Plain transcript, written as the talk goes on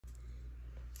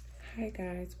Hi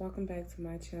guys, welcome back to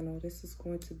my channel. This is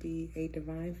going to be a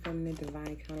Divine Feminine,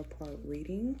 Divine Counterpart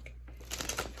reading.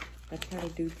 I try to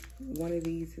do one of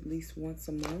these at least once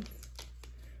a month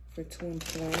for twin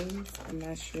flames. I'm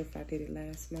not sure if I did it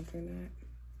last month or not.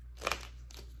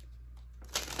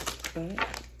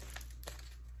 But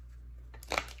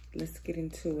let's get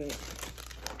into it.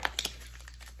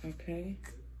 Okay.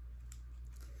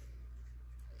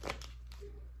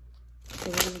 So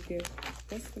we're going to get,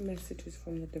 what's the messages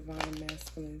from the Divine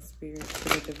Masculine Spirit to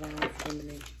the Divine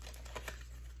Feminine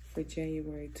for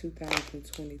January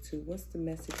 2022? What's the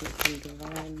messages from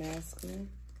Divine Masculine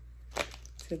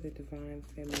to the Divine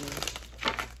Feminine?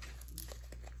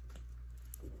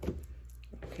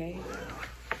 Okay.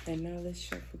 And now let's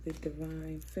shuffle the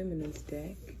Divine Feminine's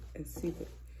deck and see what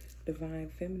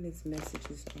Divine Feminine's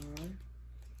messages are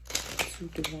to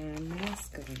Divine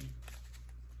Masculine.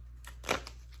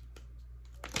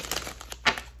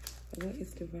 What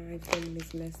is Divine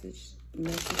Feminine's messages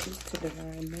to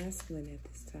Divine Masculine at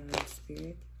this time,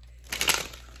 Spirit?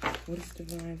 What is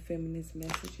Divine Feminine's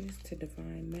messages to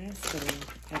Divine Masculine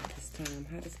at this time?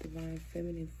 How does Divine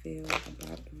Feminine feel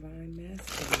about Divine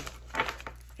Masculine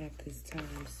at this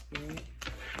time, Spirit?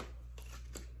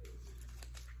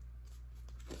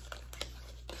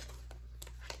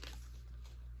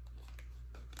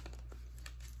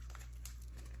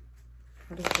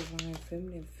 How does Divine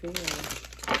Feminine feel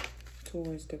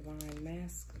towards Divine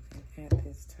Masculine at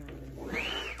this time?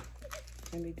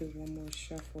 Let me do one more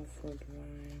shuffle for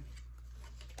Divine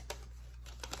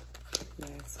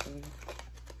Masculine.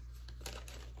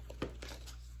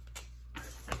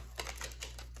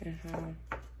 And how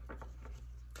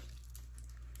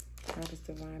does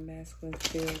Divine Masculine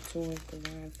feel towards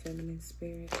Divine Feminine,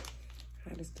 Spirit?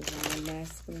 How does Divine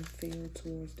Masculine feel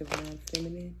towards Divine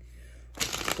Feminine?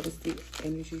 What is the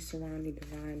energy surrounding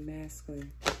Divine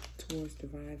Masculine towards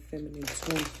Divine Feminine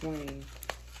twin flame,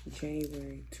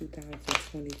 January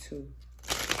 2022?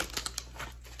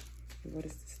 What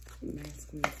is this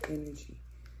masculine energy?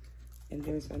 And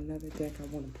there's another deck I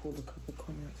want to pull a couple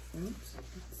cards from. So 1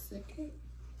 second.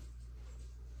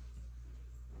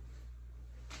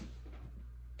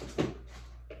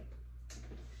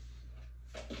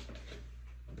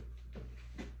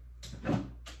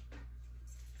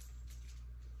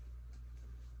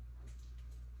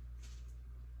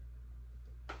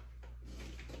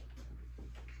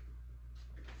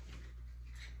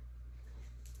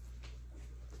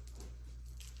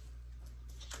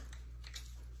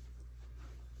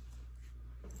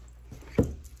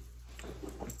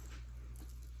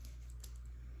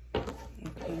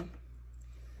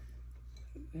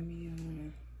 Let me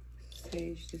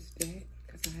sage this deck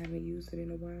because I haven't used it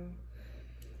in a while.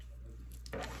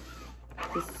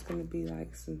 This is going to be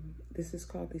like this is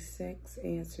called the Sex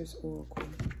Answers Oracle.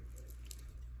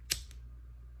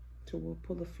 So we'll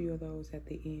pull a few of those at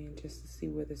the end just to see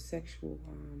where the sexual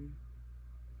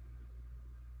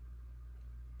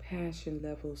passion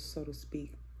levels, so to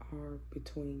speak, are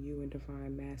between you and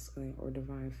Divine Masculine or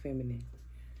Divine Feminine.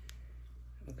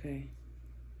 Okay.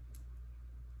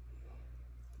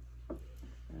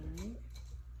 Alright,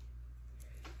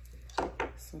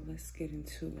 so let's get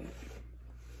into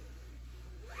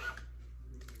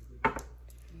it.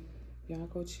 Y'all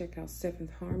go check out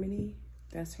 7th Harmony.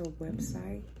 That's her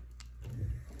website.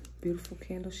 Beautiful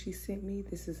candle she sent me.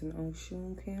 This is an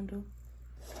Oshun candle.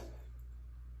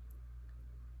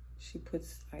 She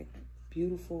puts like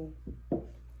beautiful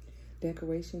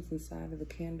decorations inside of the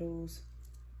candles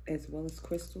as well as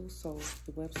crystals. So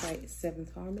the website is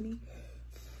 7th Harmony.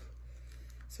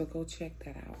 So go check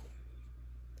that out,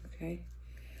 okay?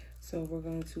 So we're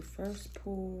going to first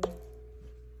pull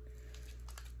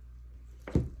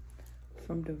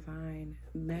from Divine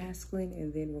Masculine,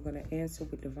 and then we're going to answer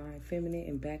with Divine Feminine,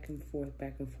 and back and forth,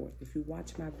 back and forth. If you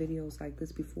watch my videos like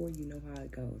this before, you know how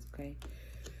it goes, okay?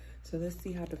 So let's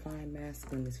see how Divine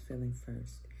Masculine is feeling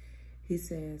first. He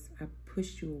says, I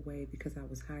pushed you away because I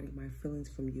was hiding my feelings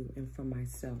from you and from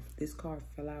myself. This card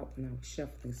fell out when I was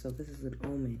shuffling, so this is an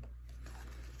omen.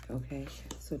 Okay,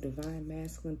 so Divine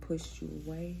Masculine pushed you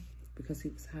away because he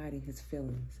was hiding his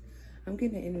feelings. I'm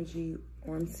getting an energy,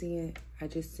 or I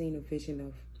just seen a vision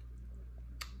of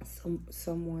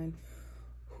someone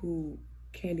who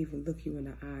can't even look you in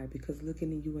the eye, because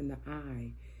looking at you in the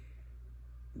eye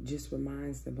just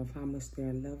reminds them of how much they're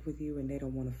in love with you and they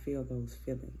don't want to feel those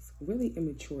feelings. Really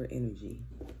immature energy.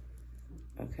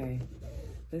 Okay,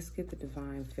 let's get the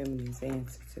Divine Feminine's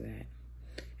answer to that.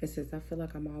 It says, I feel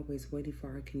like I'm always waiting for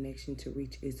our connection to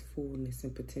reach its fullness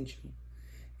and potential.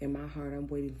 In my heart, I'm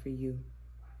waiting for you.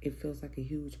 It feels like a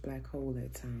huge black hole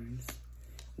at times.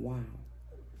 Wow.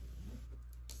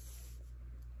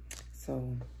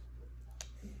 So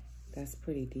that's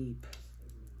pretty deep.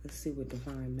 Let's see what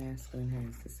Divine Masculine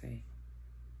has to say.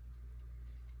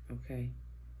 Okay.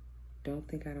 Don't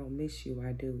think I don't miss you.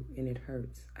 I do, and it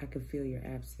hurts. I can feel your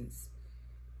absence.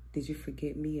 Did you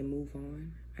forget me and move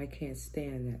on? I can't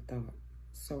stand that thought,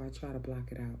 so I try to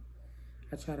block it out.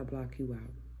 I try to block you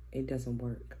out. It doesn't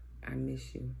work. I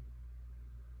miss you.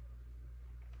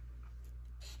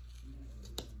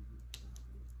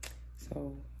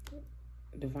 So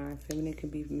Divine Feminine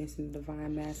could be missing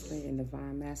Divine Masculine, and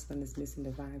Divine Masculine is missing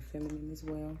Divine Feminine as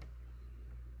well.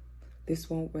 This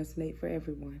won't resonate for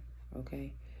everyone,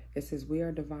 okay? It says we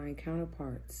are divine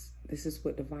counterparts. This is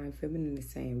what Divine Feminine is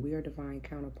saying. We are divine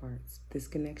counterparts. This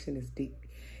connection is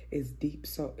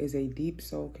a deep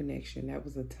soul connection. That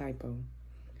was a typo.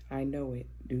 I know it.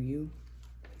 Do you?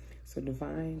 So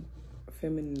Divine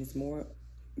Feminine is more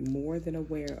than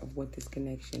aware of what this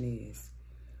connection is.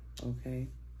 Okay?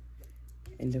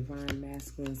 And Divine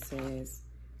Masculine says,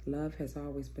 love has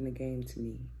always been a game to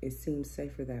me. It seems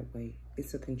safer that way.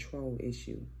 It's a control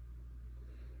issue.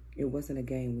 It wasn't a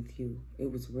game with you.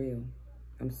 It was real.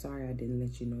 I'm sorry I didn't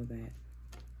let you know that.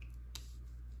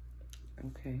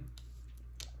 Okay.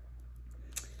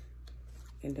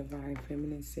 And Divine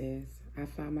Feminine says, I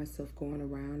find myself going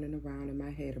around and around in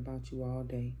my head about you all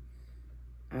day.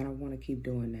 I don't want to keep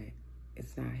doing that.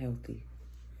 It's not healthy.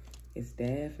 It's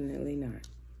definitely not.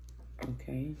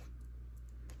 Okay.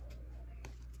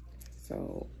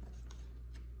 So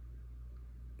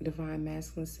Divine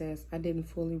Masculine says, I didn't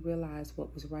fully realize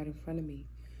what was right in front of me.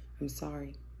 I'm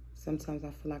sorry. Sometimes I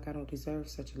feel like I don't deserve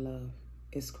such a love.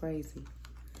 It's crazy.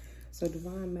 So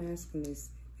Divine Masculine is,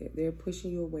 they're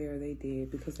pushing you away, or they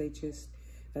did, because they just,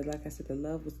 like I said, the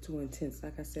love was too intense.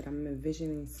 Like I said, I'm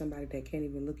envisioning somebody that can't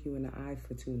even look you in the eye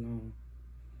for too long.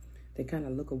 They kind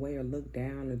of look away or look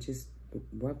down or just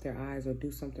rub their eyes or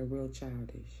do something real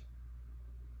childish.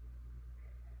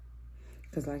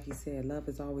 Because like he said, love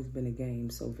has always been a game.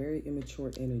 So very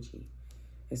immature energy.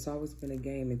 It's always been a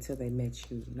game until they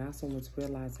met you. Now someone's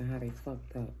realizing how they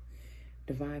fucked up.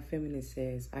 Divine Feminine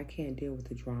says, I can't deal with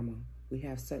the drama. We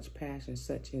have such passion,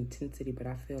 such intensity, but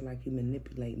I feel like you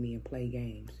manipulate me and play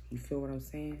games. You feel what I'm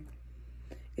saying?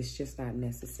 It's just not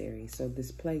necessary. So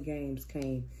this play games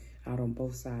came out on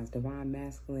both sides. Divine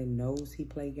Masculine knows he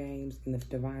play games, and the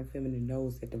Divine Feminine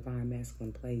knows that Divine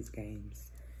Masculine plays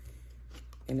games.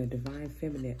 And the Divine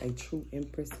Feminine, a true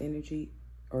Empress energy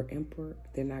or Emperor,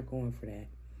 they're not going for that.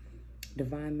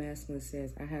 Divine Masculine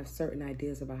says, I have certain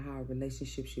ideas about how a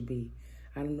relationship should be.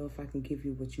 I don't know if I can give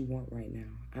you what you want right now.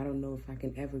 I don't know if I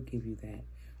can ever give you that.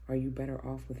 Are you better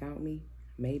off without me?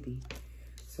 Maybe.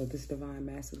 So this Divine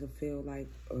Masculine feel like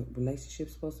a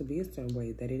relationship's supposed to be a certain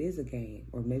way, that it is a game.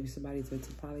 Or maybe somebody's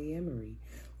into polyamory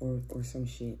or some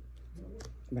shit.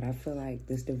 But I feel like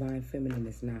this Divine Feminine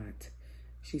is not.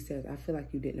 She says, I feel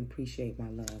like you didn't appreciate my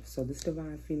love. So this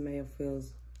Divine Female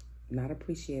feels not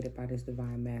appreciated by this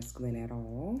Divine Masculine at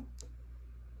all.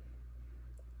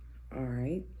 All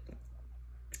right.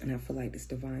 And I feel like this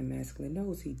Divine Masculine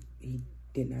knows he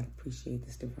did not appreciate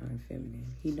this Divine Feminine.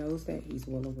 He knows that. He's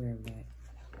well aware of that.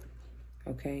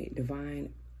 Okay.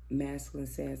 Divine Masculine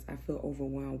says, I feel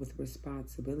overwhelmed with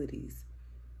responsibilities.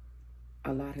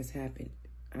 A lot has happened.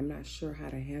 I'm not sure how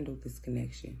to handle this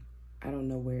connection. I don't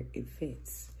know where it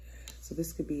fits. So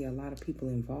this could be a lot of people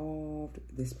involved.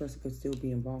 This person could still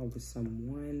be involved with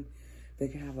someone. They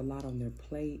can have a lot on their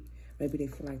plate. Maybe they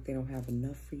feel like they don't have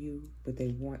enough for you, but they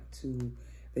want to,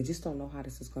 they just don't know how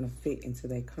this is going to fit into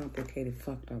their complicated,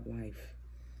 fucked up life.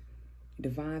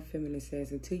 Divine Feminine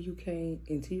says, until you can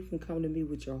come to me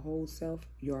with your whole self,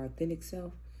 your authentic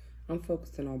self, I'm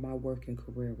focusing on my work and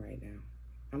career right now.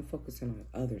 I'm focusing on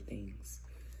other things.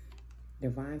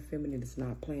 Divine Feminine is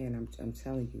not playing, I'm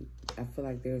telling you. I feel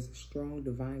like there's a strong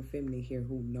Divine Feminine here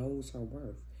who knows her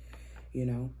worth, you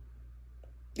know.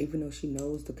 Even though she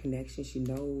knows the connection, she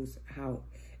knows how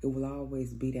it will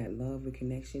always be that love and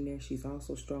connection there, she's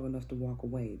also strong enough to walk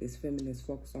away. This Feminine is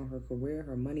focused on her career,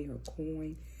 her money, her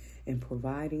coin, and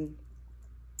providing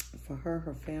for her,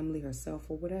 her family, herself,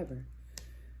 or whatever.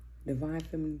 Divine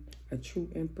Feminine, a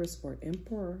true Empress or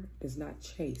Emperor, does not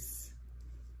chase.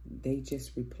 They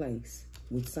just replace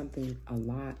with something a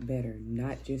lot better.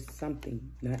 Not just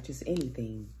something, not just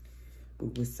anything,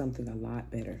 but with something a lot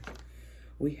better.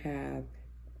 We have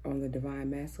on the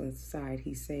Divine Masculine side,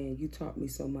 he's saying, you taught me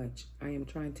so much. I am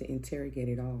trying to interrogate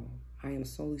it all. I am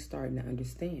slowly starting to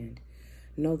understand.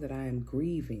 Know that I am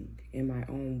grieving in my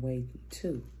own way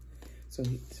too. So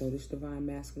this Divine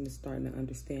Masculine is starting to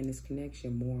understand this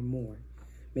connection more and more.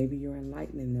 Maybe you're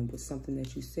enlightening them with something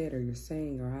that you said or you're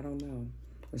saying, or I don't know,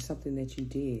 or something that you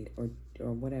did or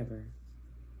whatever.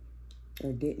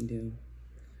 or didn't do.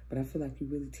 But I feel like you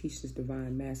really teach this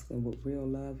divine masculine what real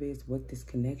love is, what this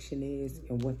connection is,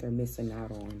 and what they're missing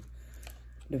out on.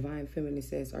 Divine feminine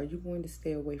says, are you going to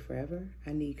stay away forever?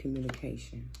 I need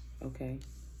communication. Okay.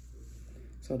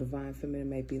 So divine feminine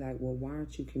may be like, well, why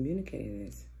aren't you communicating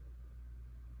this?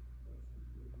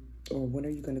 Or when are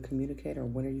you going to communicate? Or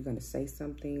when are you going to say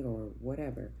something? Or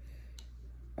whatever.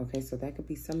 Okay, so that could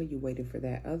be some of you waiting for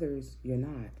that. Others, you're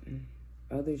not.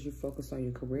 Others, you focus on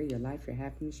your career, your life, your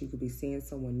happiness. You could be seeing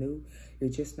someone new. You're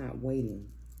just not waiting.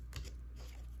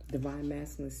 Divine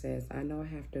masculine says, I know I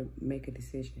have to make a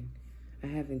decision. I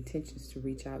have intentions to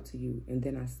reach out to you, and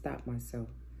then I stop myself.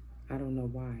 I don't know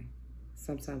why.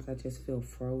 Sometimes I just feel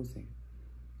frozen,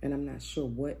 and I'm not sure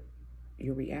what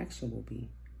your reaction will be.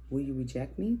 Will you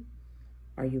reject me?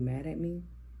 Are you mad at me?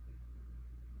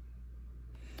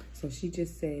 So she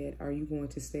just said, are you going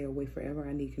to stay away forever?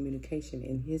 I need communication.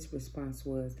 And his response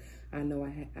was, I know I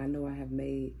have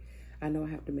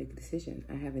to make a decision.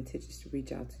 I have intentions to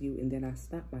reach out to you, and then I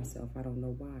stop myself. I don't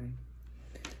know why.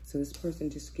 So this person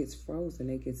just gets frozen.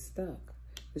 They get stuck.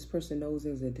 This person knows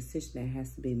there's a decision that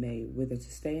has to be made, whether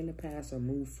to stay in the past or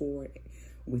move forward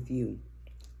with you.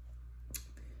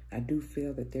 I do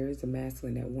feel that there is a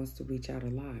masculine that wants to reach out a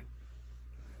lot.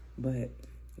 But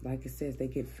like it says, they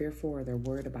get fearful or they're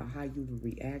worried about how you will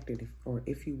react or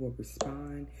if you will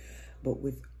respond. But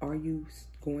with, are you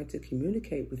going to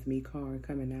communicate with me card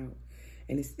coming out?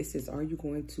 And it says, are you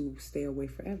going to stay away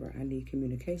forever? I need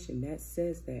communication. That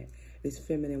says that this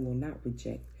feminine will not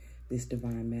reject this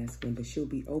divine masculine, but she'll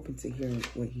be open to hearing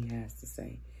what he has to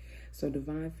say. So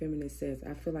divine feminine says,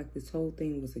 I feel like this whole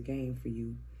thing was a game for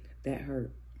you. That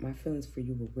hurt. My feelings for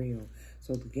you were real.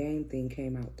 So the game thing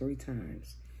came out 3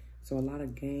 times. So a lot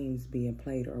of games being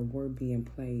played or were being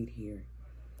played here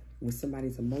with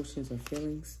somebody's emotions or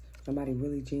feelings. Somebody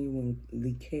really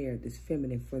genuinely cared, this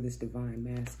feminine, for this divine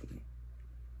masculine.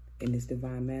 And this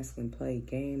divine masculine played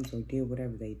games or did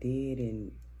whatever they did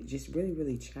and just really,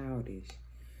 really childish.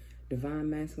 Divine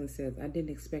masculine says, I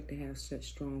didn't expect to have such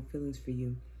strong feelings for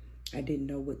you. I didn't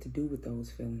know what to do with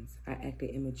those feelings. I acted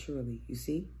immaturely. You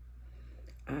see?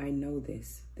 I know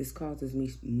this. This causes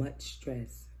me much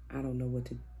stress. I don't know what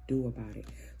to do about it.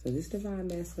 So this divine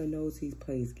masculine knows he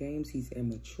plays games. He's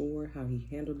immature. How he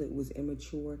handled it was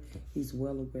immature. He's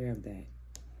well aware of that.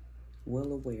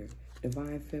 Well aware.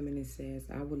 Divine feminine says,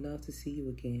 I would love to see you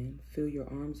again. Feel your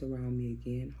arms around me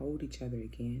again. Hold each other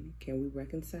again. Can we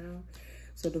reconcile?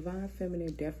 So divine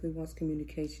feminine definitely wants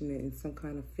communication and some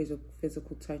kind of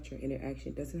physical touch or interaction.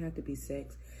 It doesn't have to be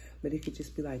sex, but it could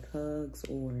just be like hugs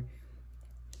or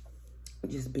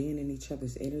just being in each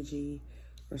other's energy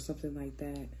or something like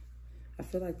that. I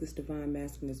feel like this divine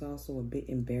masculine is also a bit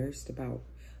embarrassed about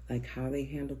like how they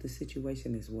handled the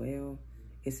situation as well.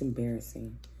 It's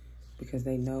embarrassing because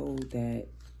they know that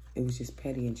it was just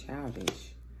petty and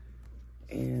childish.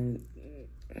 And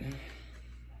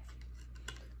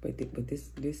but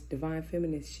this divine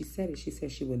feminine, she said it. She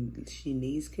said she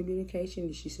needs communication,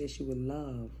 and she said she would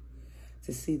love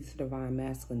to see this divine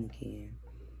masculine again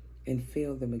and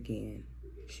feel them again.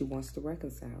 She wants to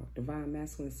reconcile. Divine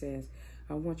masculine says,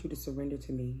 I want you to surrender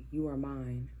to me. You are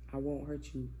mine. I won't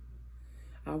hurt you.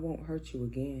 I won't hurt you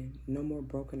again. No more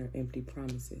broken or empty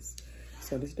promises.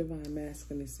 So this divine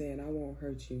masculine is saying, I won't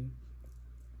hurt you.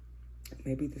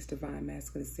 Maybe this divine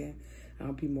masculine is saying,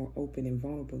 I'll be more open and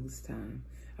vulnerable this time.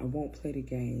 I won't play the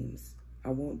games. I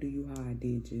won't do you how I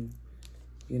did you.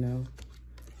 You know?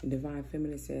 And divine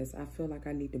feminine says, I feel like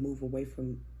I need to move away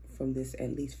from this,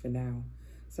 at least for now.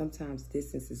 Sometimes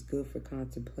distance is good for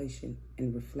contemplation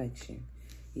and reflection.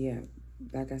 Yeah,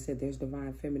 like I said, there's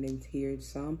divine feminine here.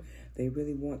 Some, they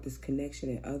really want this connection,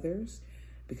 and others,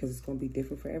 because it's going to be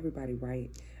different for everybody,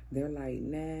 right? They're like,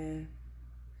 nah,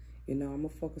 you know, I'm going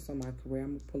to focus on my career.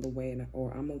 I'm going to pull away,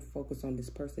 or I'm going to focus on this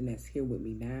person that's here with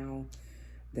me now,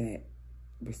 that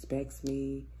respects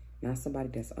me, not somebody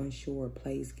that's unsure,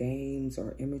 plays games,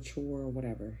 or immature, or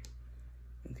whatever,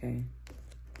 okay?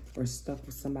 Or stuck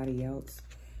with somebody else.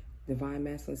 Divine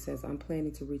masculine says, I'm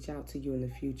planning to reach out to you in the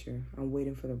future. I'm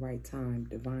waiting for the right time,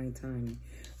 divine timing.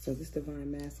 So this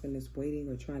divine masculine is waiting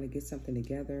or trying to get something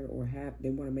together, or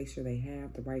they want to make sure they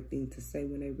have the right thing to say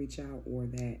when they reach out, or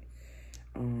that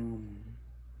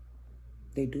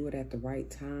they do it at the right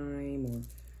time,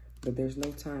 but there's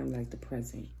no time like the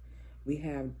present. We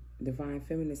have divine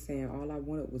feminine saying, all I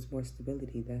wanted was more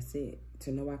stability. That's it.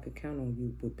 To know I could count on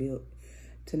you would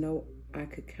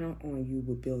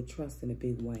build trust in a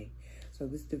big way. So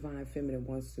this divine feminine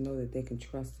wants to know that they can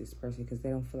trust this person because they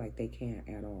don't feel like they can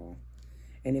at all.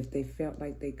 And if they felt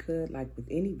like they could, like with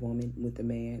any woman, with a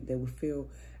man, they would feel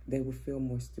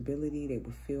more stability. They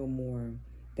would feel more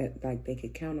that like they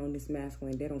could count on this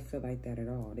masculine. They don't feel like that at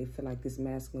all. They feel like this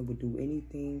masculine would do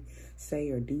anything, say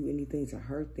or do anything to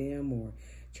hurt them or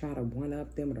try to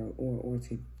one-up them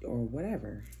or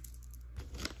whatever.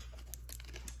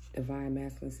 Divine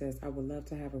Masculine says, I would love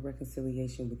to have a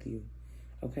reconciliation with you.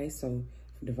 Okay, so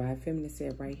Divine Feminine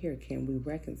said right here, can we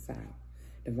reconcile?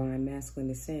 Divine Masculine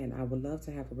is saying, I would love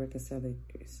to have a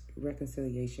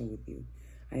reconciliation with you.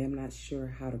 I am not sure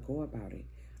how to go about it.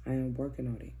 I am working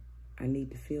on it. I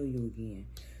need to feel you again.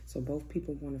 So both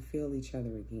people want to feel each other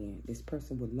again. This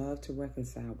person would love to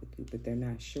reconcile with you, but they're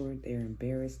not sure. They're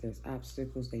embarrassed. There's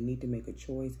obstacles. They need to make a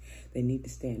choice. They need to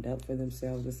stand up for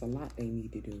themselves. There's a lot they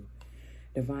need to do.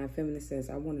 Divine Feminine says,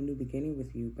 I want a new beginning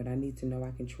with you, but I need to know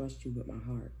I can trust you with my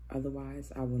heart. Otherwise,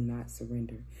 I will not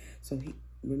surrender. So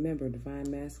remember,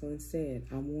 Divine Masculine said,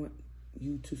 I want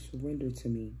you to surrender to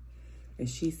me. And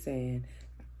she's saying,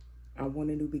 I want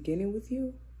a new beginning with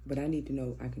you, but I need to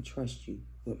know I can trust you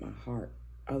with my heart.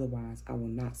 Otherwise, I will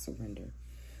not surrender.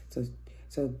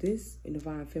 So this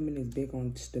Divine Feminine is big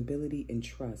on stability and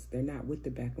trust. They're not with the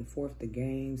back and forth, the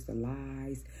games, the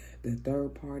lies, the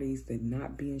third parties, the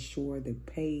not being sure, the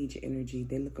page energy.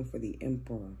 They're looking for the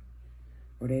Emperor,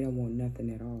 or they don't want nothing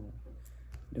at all.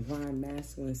 Divine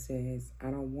Masculine says,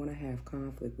 I don't want to have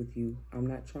conflict with you. I'm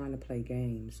not trying to play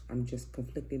games. I'm just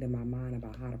conflicted in my mind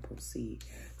about how to proceed.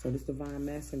 So this Divine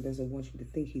Masculine doesn't want you to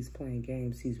think he's playing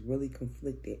games. He's really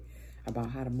conflicted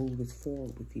about how to move this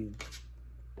forward with you,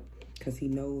 because he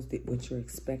knows that what you're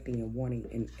expecting and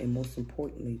wanting, and most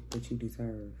importantly, what you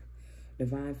deserve.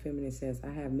 Divine Feminine says, I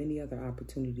have many other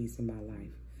opportunities in my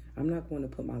life. I'm not going to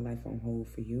put my life on hold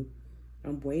for you.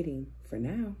 I'm waiting for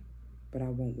now, but I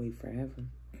won't wait forever.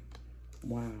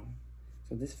 Wow.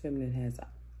 So this feminine has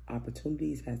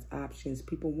opportunities, has options.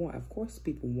 People want, of course,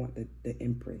 people want the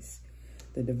Empress,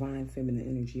 the Divine Feminine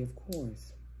energy, of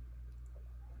course.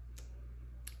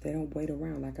 They don't wait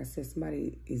around. Like I said,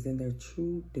 somebody is in their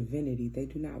true divinity. They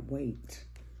do not wait.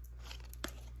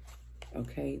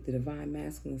 Okay, the Divine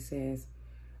Masculine says,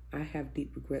 I have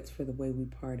deep regrets for the way we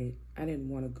parted. I didn't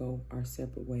want to go our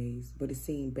separate ways, but it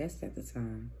seemed best at the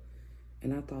time.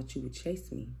 And I thought you would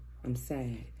chase me. I'm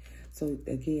sad. So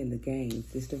again, the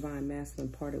games. This Divine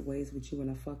Masculine parted ways with you in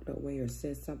a fucked up way or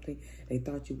said something. They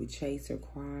thought you would chase or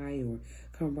cry or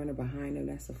come running behind them.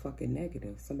 That's a fucking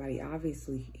negative. Somebody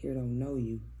obviously here don't know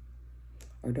you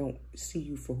or don't see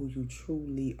you for who you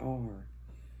truly are.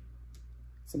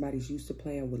 Somebody's used to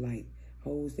playing with like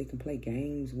hoes they can play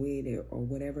games with or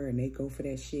whatever, and they go for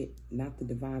that shit. Not the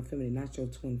Divine Feminine, not your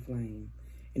twin flame.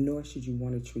 And nor should you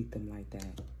want to treat them like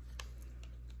that.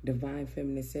 Divine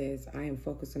Feminine says, I am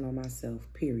focusing on myself,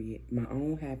 period. My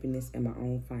own happiness and my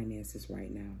own finances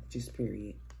right now. Just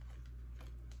period.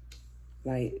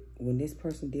 Like, when this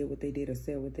person did what they did or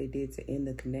said what they did to end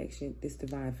the connection, this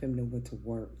Divine Feminine went to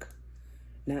work.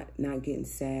 Not getting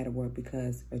sad or work,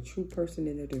 because a true person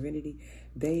in their divinity,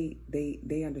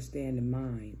 they understand the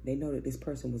mind. They know that this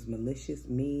person was malicious,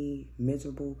 mean,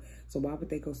 miserable. So why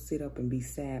would they go sit up and be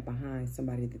sad behind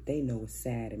somebody that they know is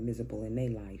sad and miserable in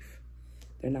their life?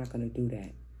 They're not going to do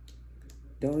that.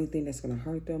 The only thing that's going to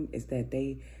hurt them is that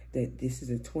this is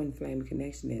a twin flame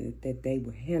connection, and that they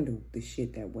will handle the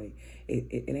shit that way.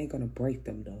 It ain't going to break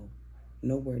them, though.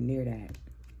 Nowhere near that.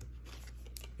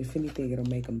 If anything, it'll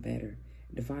make them better.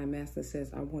 Divine Masculine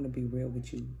says, I want to be real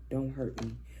with you. Don't hurt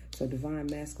me. So Divine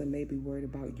Masculine may be worried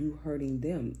about you hurting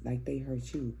them like they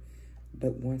hurt you.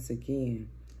 But once again,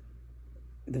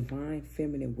 Divine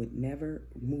Feminine would never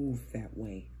move that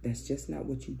way. That's just not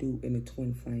what you do in a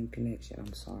twin flame connection.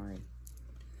 I'm sorry.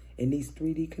 In these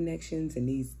 3D connections and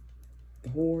these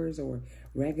whores or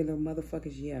regular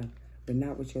motherfuckers, yeah, but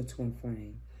not with your twin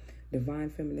flame. Divine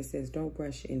Feminine says, don't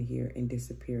rush in here and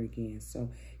disappear again. So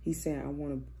he's saying,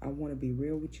 I want to be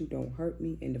real with you. Don't hurt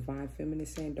me. And Divine Feminine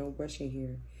is saying, don't rush in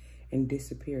here and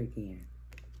disappear again.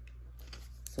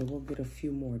 So we'll get a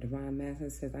few more. Divine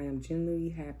Masculine says, I am genuinely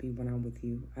happy when I'm with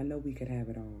you. I know we could have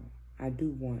it all. I do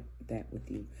want that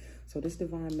with you. So this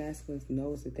Divine Masculine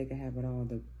knows that they can have it all.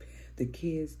 The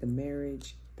kids, the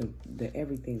marriage, the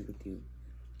everything with you.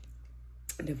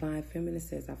 Divine Feminine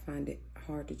says, I find it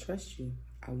hard to trust you.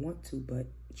 I want to, but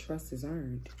trust is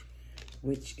earned,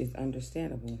 which is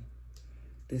understandable.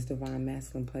 This Divine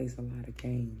Masculine plays a lot of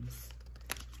games.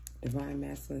 Divine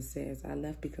Masculine says, I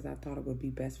left because I thought it would be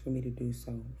best for me to do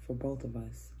so. For both of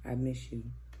us. I miss you.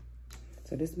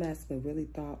 So this Masculine really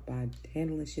thought by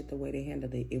handling shit the way they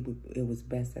handled it, it was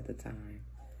best at the time.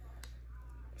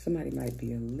 Somebody might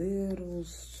be a little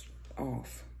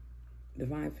off.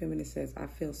 Divine Feminine says, I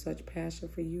feel such passion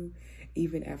for you,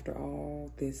 even after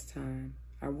all this time.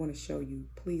 I want to show you.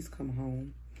 Please come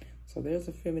home. So there's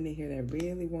a feminine here that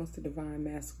really wants the divine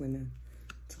masculine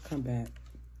to come back.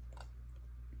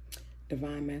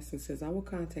 Divine masculine says, I will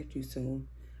contact you soon.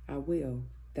 I will.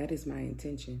 That is my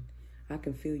intention. I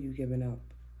can feel you giving up.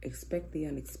 Expect the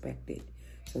unexpected.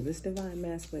 So this divine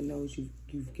masculine knows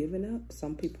you've given up.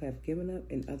 Some people have given up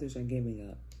and others are giving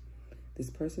up. This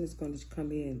person is going to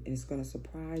come in and it's going to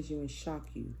surprise you and shock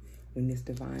you when this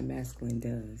divine masculine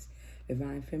does.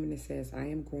 Divine feminine says, I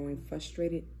am growing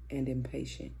frustrated and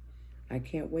impatient. I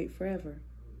can't wait forever.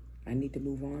 I need to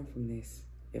move on from this.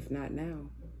 If not now,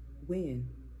 when?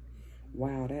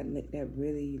 Wow, that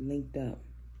really linked up.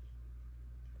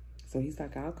 So he's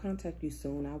like, I'll contact you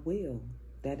soon. I will.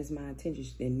 That is my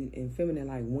intention. And feminine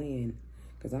like, when?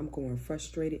 Because I'm going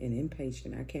frustrated and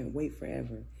impatient. I can't wait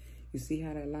forever. You see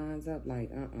how that lines up?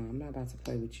 Like, I'm not about to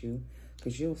play with you.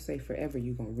 Because you'll say forever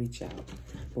you're going to reach out.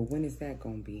 But when is that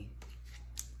going to be?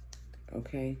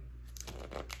 Okay.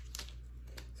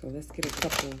 So let's get a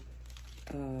couple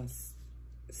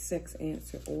sex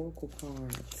answer oracle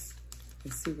cards.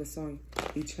 And see what's on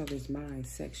each other's mind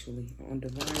sexually. On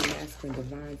divine masculine,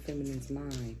 divine feminine's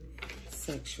mind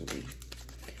sexually.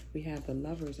 We have the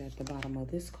lovers at the bottom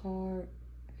of this card.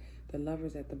 The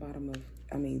lovers at the bottom of,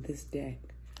 this deck.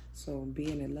 So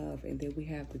being in love. And then we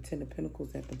have the 10 of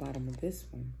Pentacles at the bottom of this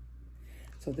one.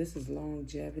 So this is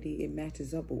longevity. It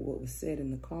matches up with what was said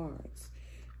in the cards.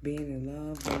 Being in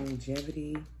love,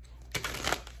 longevity.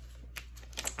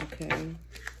 Okay.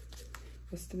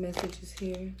 What's the messages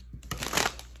here?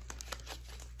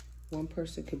 One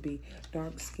person could be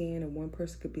dark skin and one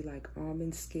person could be like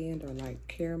almond skinned or like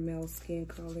caramel skin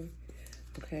color.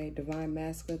 Okay, divine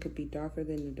masculine could be darker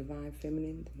than the divine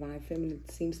feminine. Divine feminine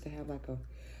seems to have like a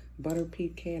butter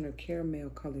pecan or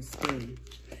caramel color skin.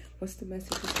 What's the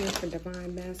message here for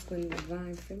divine masculine and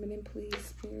divine feminine, please,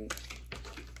 Spirit?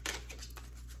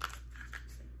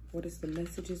 What is the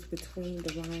messages between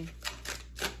divine,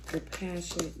 the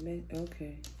passionate men?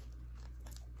 Okay.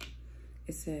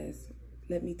 It says,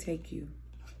 let me take you.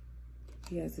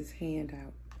 He has his hand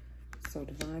out. So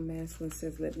divine masculine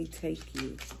says, let me take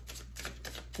you.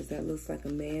 Because that looks like a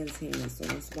man's hand. So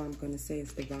that's why I'm going to say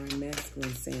it's divine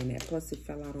masculine saying that. Plus it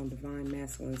fell out on divine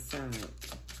masculine's side.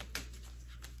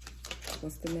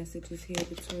 What's the messages here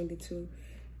between the two?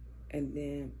 And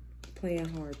then playing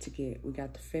hard to get. We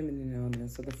got the feminine on there.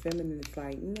 So the feminine is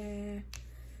like, nah,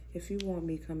 if you want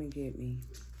me, come and get me.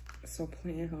 So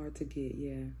playing hard to get,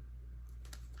 yeah.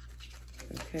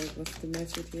 Okay, what's the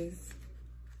messages?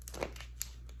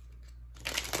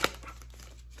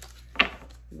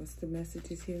 What's the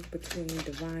messages here between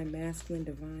divine masculine,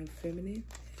 divine feminine?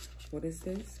 What is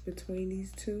this between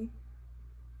these two?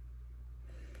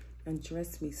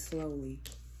 Undress me slowly.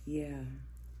 Yeah.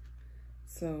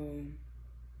 So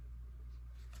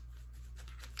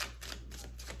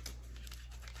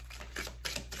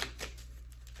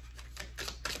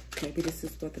maybe this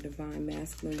is what the divine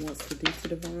masculine wants to do to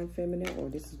divine feminine, or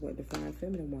this is what divine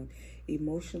feminine wants.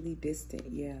 Emotionally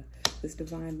distant, yeah. This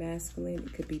divine masculine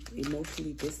could be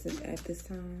emotionally distant at this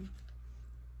time.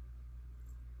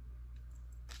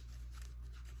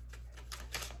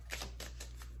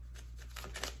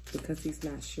 Because he's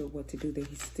not sure what to do, that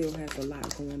he still has a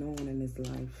lot going on in his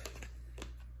life.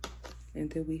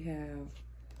 And then we have,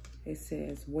 it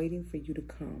says, waiting for you to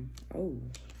come. Oh.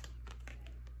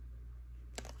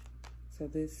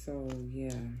 So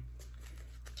yeah,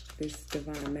 this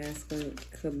divine masculine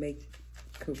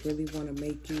could really want to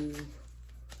make you,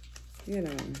 you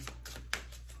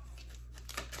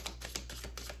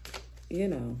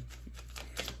know,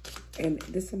 and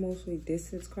this emotionally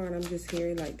distance card, I'm just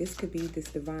hearing like this could be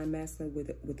this divine masculine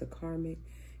with the karmic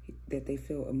that they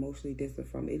feel emotionally distant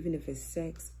from, even if it's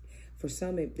sex. For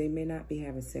some, they may not be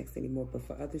having sex anymore, but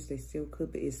for others, they still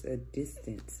could be. It's a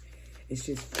distance. It's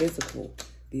just physical.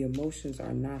 The emotions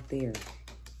are not there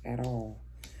at all.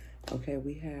 Okay,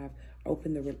 we have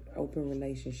open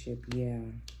relationship. Yeah.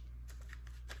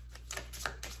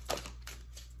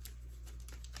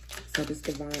 So this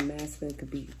divine masculine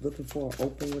could be looking for an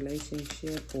open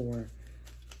relationship, or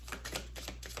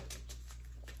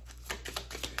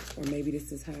maybe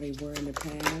this is how they were in the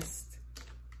past.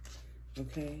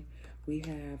 Okay, we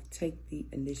have take the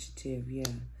initiative. Yeah.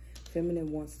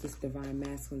 Feminine wants this divine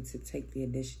masculine to take the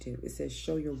initiative. It says,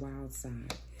 show your wild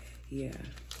side. Yeah.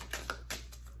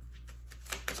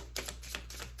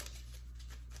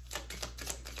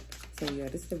 So, yeah,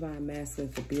 this divine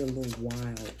masculine could be a little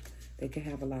wild. They can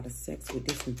have a lot of sex with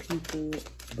different people,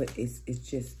 but it's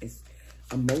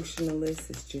emotionalist.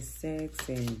 It's just sex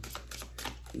and,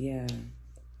 yeah.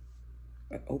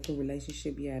 An open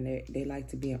relationship, yeah. And they like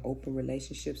to be in open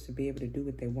relationships to be able to do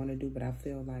what they want to do, but I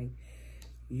feel like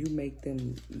you make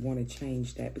them want to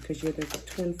change that because you're the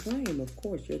twin flame, of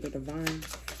course. You're the divine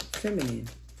feminine.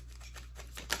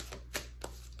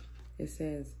 It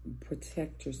says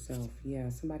protect yourself. Yeah,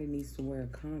 somebody needs to wear a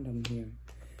condom here.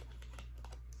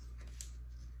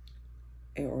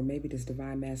 Or maybe this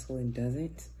divine masculine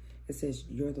doesn't. It says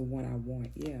you're the one I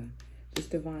want. Yeah, this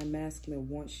divine masculine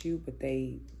wants you, but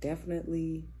they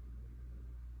definitely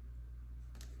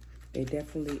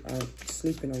are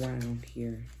sleeping around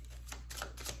here.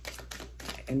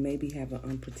 And maybe have an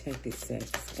unprotected sex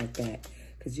at that.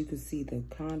 Because you can see the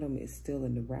condom is still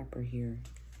in the wrapper here.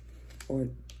 Or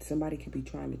somebody could be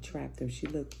trying to trap them. She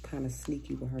looked kind of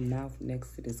sneaky with her mouth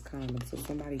next to this condom. So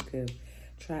somebody could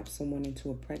trap someone into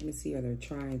a pregnancy, or they're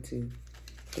trying to.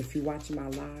 If you're watching my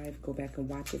live, go back and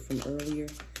watch it from earlier.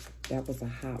 That was a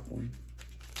hot one.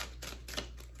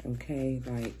 Okay,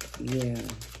 like, yeah.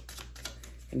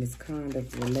 And it's kind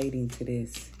of relating to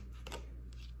this.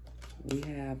 We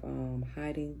have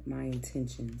hiding my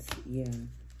intentions. Yeah.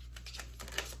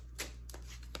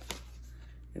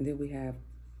 And then we have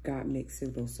God mixed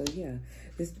signals. So yeah,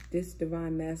 this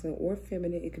divine masculine or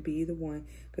feminine, it could be either one,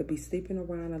 could be sleeping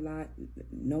around a lot,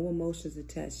 no emotions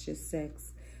attached, just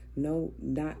sex.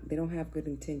 They don't have good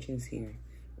intentions here.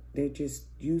 They're just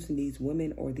using these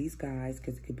women or these guys,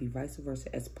 because it could be vice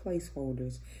versa, as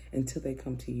placeholders until they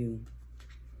come to you.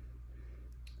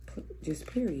 Just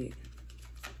period.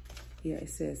 Yeah, it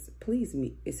says please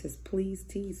me. It says please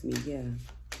tease me. Yeah.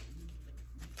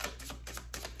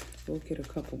 We'll get a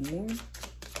couple more.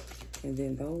 And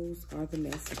then those are the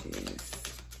messages.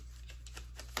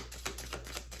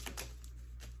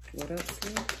 What else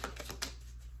here?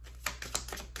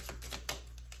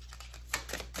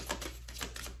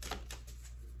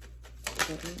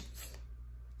 What else?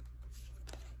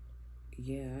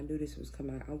 Yeah, I knew this was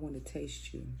coming out. I want to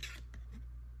taste you.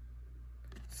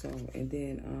 So, and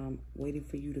then waiting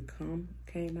for you to come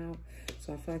came out.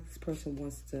 So I feel like this person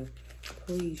wants to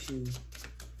please you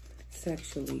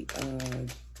sexually.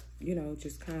 You know,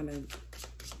 just kind of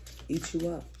eat you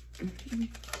up.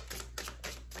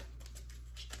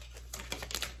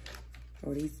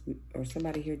 Or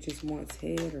somebody here just wants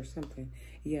head or something.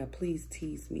 Yeah, please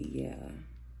tease me. Yeah.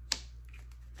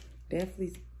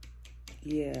 Definitely.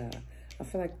 Yeah. I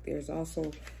feel like there's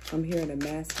also, I'm hearing a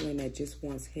masculine that just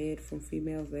wants head from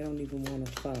females. They don't even want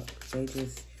to fuck. They're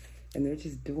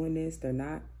just doing this. They're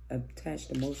not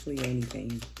attached emotionally or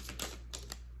anything.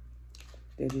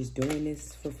 They're just doing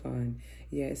this for fun.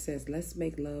 Yeah, it says, let's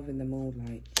make love in the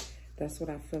moonlight. That's what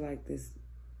I feel like this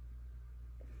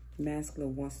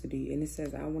masculine wants to do. And it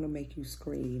says, I want to make you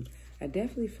scream. I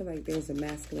definitely feel like there's a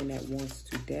masculine that wants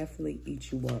to definitely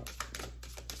eat you up.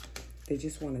 They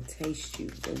just want to taste you.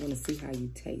 They want to see how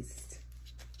you taste.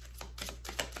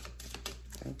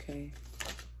 Okay.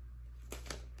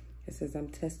 It says, I'm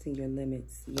testing your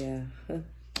limits. Yeah.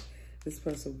 This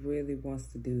person really wants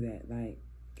to do that. Like,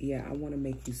 yeah, I want to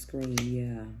make you scream.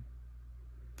 Yeah.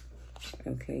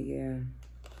 Okay, yeah.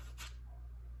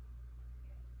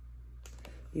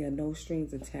 Yeah, no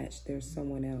strings attached. There's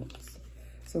someone else.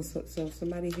 So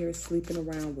somebody here is sleeping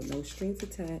around with no strings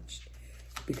attached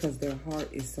because their heart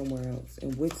is somewhere else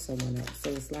and with someone else. So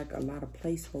it's like a lot of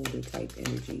placeholder type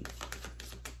energy.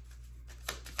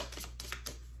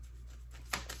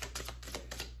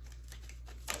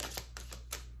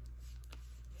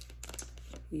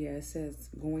 Yeah, it says,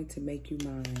 going to make you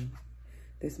mine.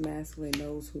 This masculine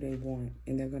knows who they want,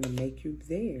 and they're going to make you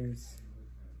theirs.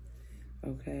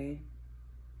 Okay?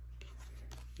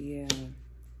 Yeah.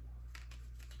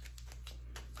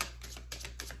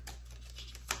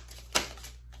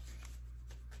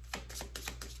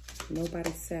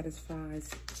 Nobody satisfies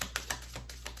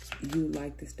you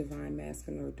like this divine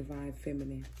masculine or divine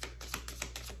feminine.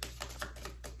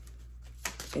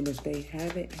 And if they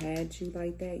haven't had you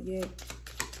like that yet,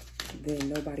 then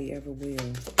nobody ever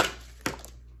will.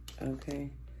 Okay?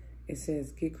 It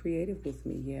says, get creative with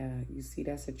me. Yeah, you see,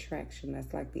 that's attraction.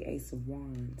 That's like the Ace of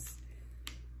Wands.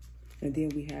 And then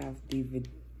we have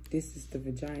this is the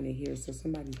vagina here. So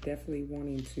somebody's definitely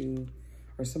wanting to,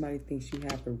 or somebody thinks you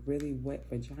have a really wet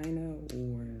vagina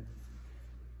or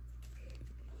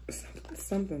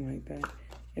something like that.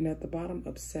 And at the bottom,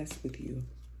 obsessed with you.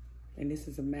 And this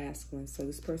is a masculine. So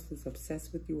this person's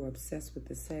obsessed with you or obsessed with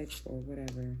the sex or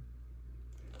whatever.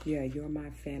 Yeah, you're my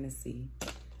fantasy.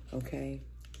 Okay?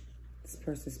 This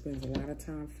person spends a lot of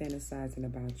time fantasizing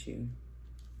about you.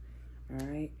 All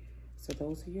right? So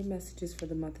those are your messages for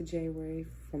the month of January,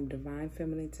 from divine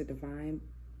feminine to divine,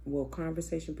 well,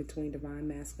 conversation between divine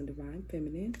masculine, divine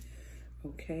feminine.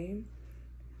 Okay?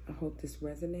 I hope this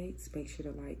resonates. Make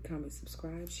sure to like, comment,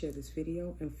 subscribe, share this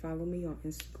video, and follow me on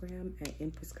Instagram at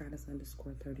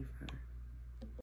empressgoddess_35.